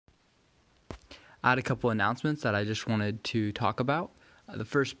I had a couple announcements that I just wanted to talk about. The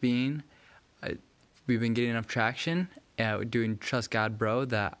first being, we've been getting enough traction doing Trust God Bro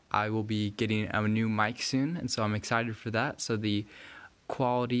that I will be getting a new mic soon, and so I'm excited for that. So the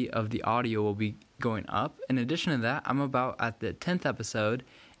quality of the audio will be going up. In addition to that, I'm about at the 10th episode,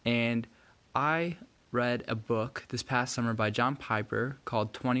 and I read a book this past summer by John Piper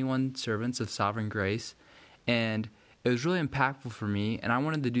called 21 Servants of Sovereign Grace, and it was really impactful for me, and I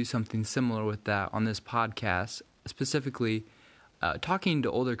wanted to do something similar with that on this podcast, specifically talking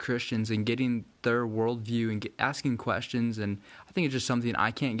to older Christians and getting their worldview and asking questions. And I think it's just something I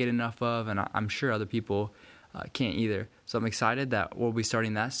can't get enough of, and I'm sure other people can't either. So I'm excited that we'll be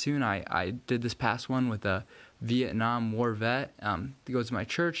starting that soon. I did this past one with a Vietnam War vet that goes to my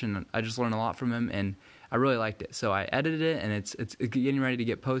church, and I just learned a lot from him, and I really liked it. So I edited it, and it's getting ready to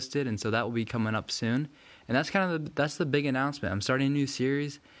get posted, and so that will be coming up soon. And that's the big announcement. I'm starting a new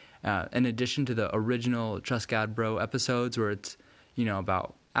series in addition to the original Trust God Bro episodes where it's,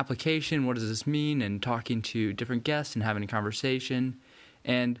 about application, what does this mean, and talking to different guests and having a conversation.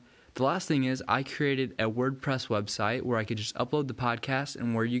 And the last thing is I created a WordPress website where I could just upload the podcast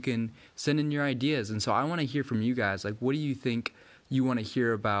and where you can send in your ideas. And so I want to hear from you guys. Like, what do you think you want to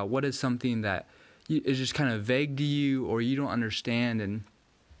hear about? What is something that is just kind of vague to you or you don't understand and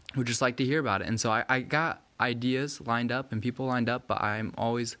would just like to hear about it? And so I got ideas lined up and people lined up, but I'm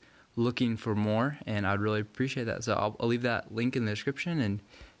always looking for more, and I'd really appreciate that. So I'll leave that link in the description, and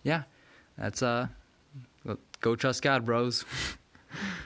yeah, that's go Trust God, bros.